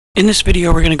In this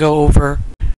video we're going to go over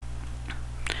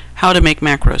how to make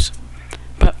macros.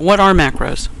 But what are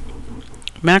macros?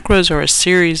 Macros are a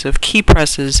series of key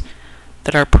presses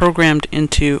that are programmed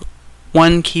into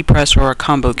one key press or a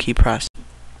combo key press.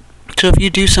 So if you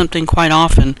do something quite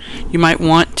often, you might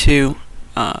want to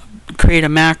create a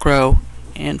macro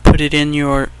and put it in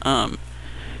your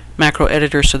macro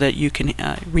editor so that you can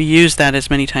reuse that as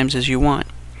many times as you want.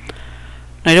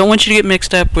 Now, I don't want you to get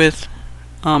mixed up with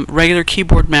regular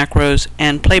keyboard macros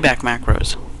and playback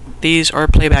macros. These are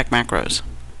playback macros.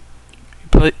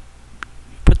 You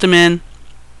put them in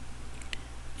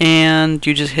and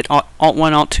you just hit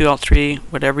Alt-1, Alt-2, Alt-3,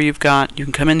 whatever you've got. You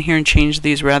can come in here and change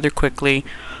these rather quickly.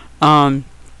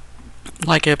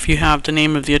 Like if you have the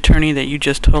name of the attorney that you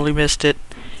just totally missed it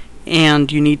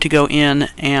and you need to go in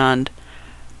and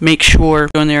make sure,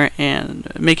 go in there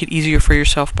and make it easier for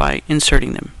yourself by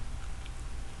inserting them.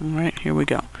 Alright, here we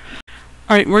go.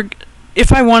 Alright,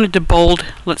 if I wanted to bold,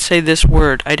 let's say this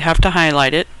word, I'd have to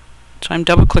highlight it. So I'm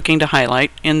double clicking to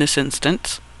highlight in this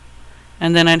instance.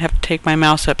 And then I'd have to take my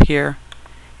mouse up here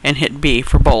and hit B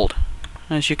for bold.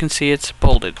 As you can see, it's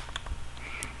bolded.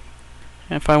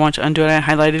 If I want to undo it, I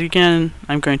highlight it again,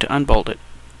 I'm going to unbold it.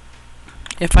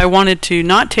 If I wanted to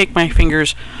not take my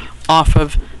fingers off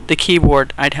of the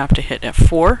keyboard, I'd have to hit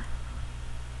F4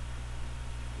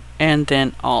 and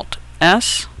then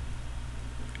Alt-S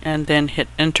and then hit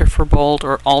Enter for bold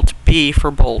or Alt-B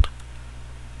for bold.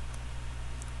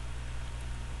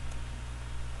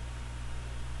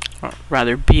 Or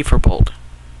rather, B for bold.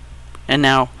 And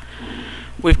now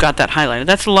we've got that highlighted.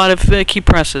 That's a lot of key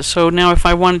presses. So now if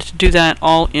I wanted to do that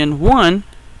all in one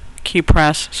key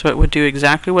press, so it would do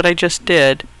exactly what I just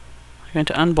did, I'm going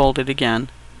to unbold it again.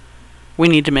 We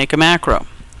need to make a macro.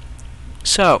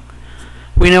 So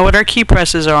we know what our key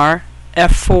presses are.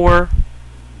 F4,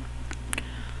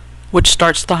 which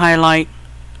starts the highlight,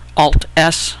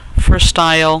 Alt-S for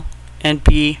style, and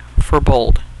B for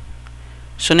bold.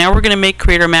 So now we're going to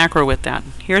create our macro with that.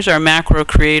 Here's our macro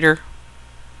creator.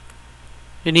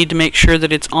 You need to make sure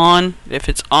that it's on. If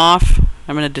it's off,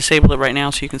 I'm going to disable it right now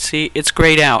so you can see it's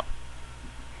grayed out.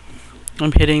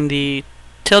 I'm hitting the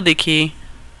tilde key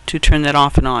to turn that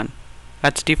off and on.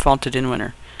 That's defaulted in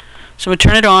Winner. So I'm going to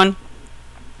turn it on,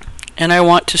 and I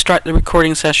want to start the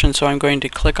recording session, so I'm going to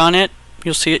click on it.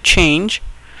 You'll see it change.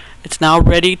 It's now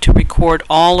ready to record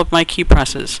all of my key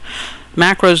presses.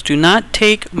 Macros do not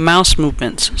take mouse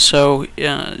movements, so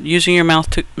using your mouse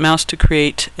to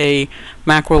create a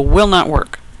macro will not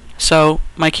work. So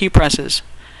my key presses: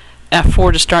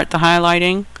 F4 to start the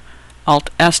highlighting,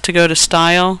 Alt-S to go to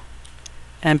style,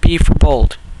 and B for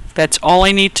bold. That's all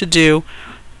I need to do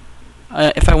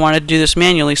if I want to do this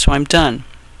manually, so I'm done.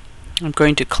 I'm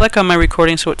going to click on my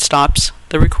recording so it stops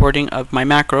the recording of my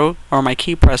macro or my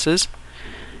key presses.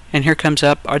 And here comes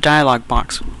up our dialog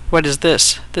box. What is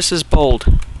this? This is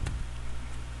bold.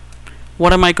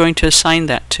 What am I going to assign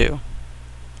that to?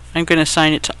 I'm going to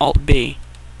assign it to Alt-B.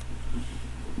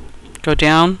 Go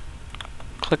down,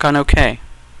 click on OK.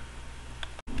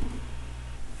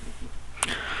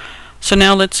 So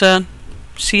now let's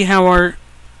see how our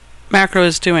macro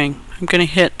is doing. I'm going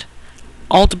to hit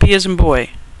Alt-B as in boy.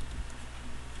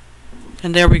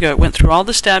 And there we go. It went through all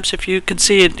the steps. If you could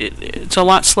see it, it's a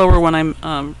lot slower when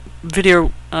I'm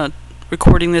video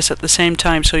recording this at the same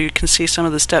time, so you can see some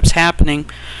of the steps happening.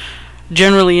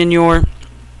 Generally,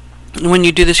 when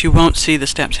you do this, you won't see the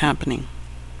steps happening.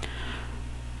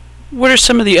 What are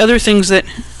some of the other things that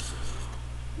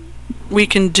we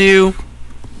can do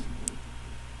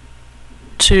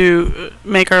to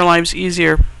make our lives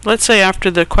easier? Let's say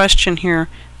after the question here,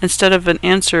 instead of an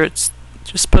answer, it's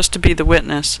just supposed to be the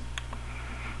witness.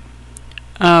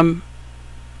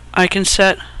 I can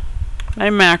set my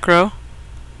macro.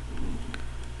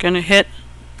 Gonna hit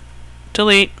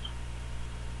delete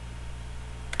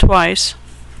twice.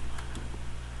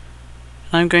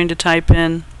 I'm going to type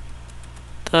in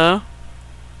the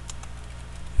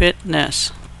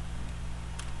witness.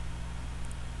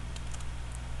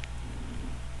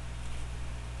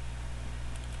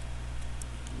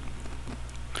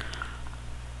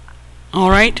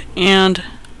 Alright, and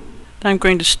I'm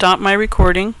going to stop my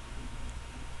recording.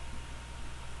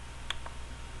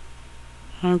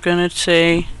 I'm going to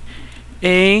say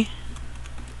A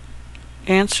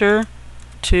answer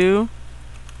to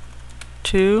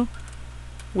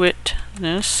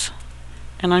witness,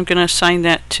 and I'm going to assign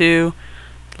that to,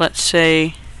 let's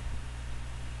say,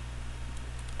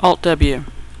 Alt-W.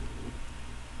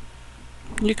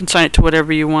 You can assign it to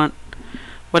whatever you want,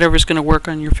 whatever's going to work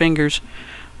on your fingers.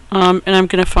 And I'm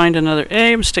going to find another A,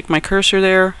 I'm going to stick my cursor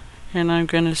there, and I'm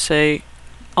going to say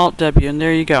Alt-W, and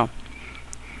there you go.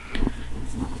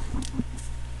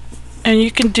 And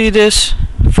you can do this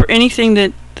for anything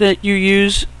that you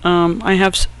use. I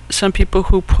have some people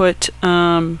who put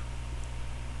a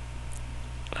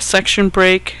section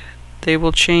break. They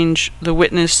will change the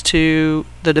witness to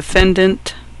the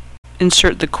defendant,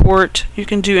 insert the court. You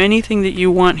can do anything that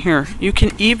you want here. You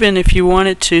can even, if you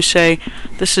wanted to, say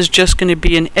this is just going to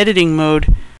be an editing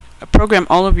mode, program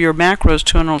all of your macros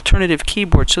to an alternative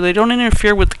keyboard so they don't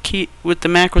interfere with the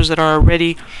macros that are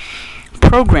already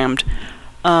programmed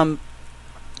by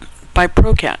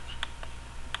ProCat.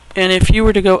 And if you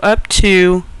were to go up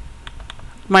to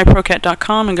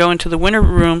myprocat.com and go into the winter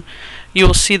room, you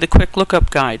will see the quick lookup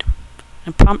guide.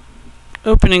 I'm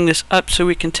opening this up so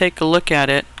we can take a look at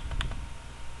it.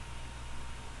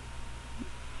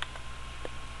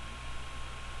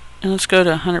 And let's go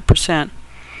to 100%.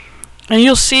 And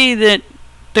you'll see that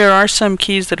there are some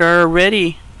keys that are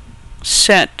already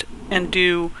set and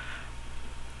do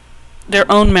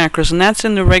their own macros, and that's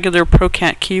in the regular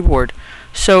ProCat keyboard.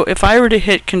 So if I were to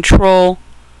hit Control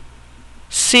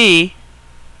C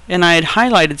and I had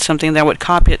highlighted something, that would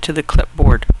copy it to the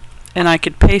clipboard, and I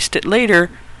could paste it later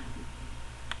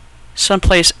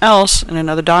someplace else in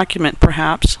another document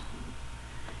perhaps,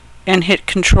 and hit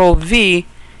Control V,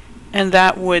 and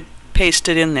that would paste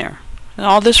it in there. And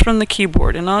all this from the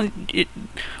keyboard. And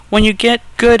when you get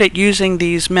good at using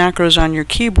these macros on your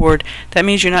keyboard, that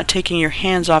means you're not taking your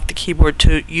hands off the keyboard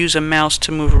to use a mouse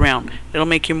to move around. It'll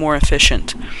make you more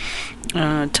efficient.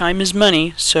 Time is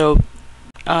money, so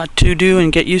to do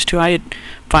and get used to, I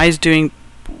advise doing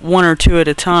one or two at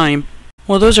a time.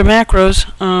 Well, those are macros.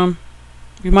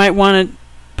 You might want to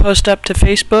post up to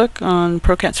Facebook on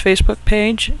ProCat's Facebook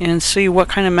page and see what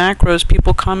kind of macros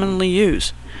people commonly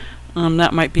use.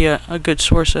 That might be a good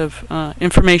source of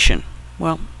information.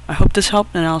 Well, I hope this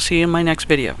helped, and I'll see you in my next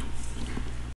video.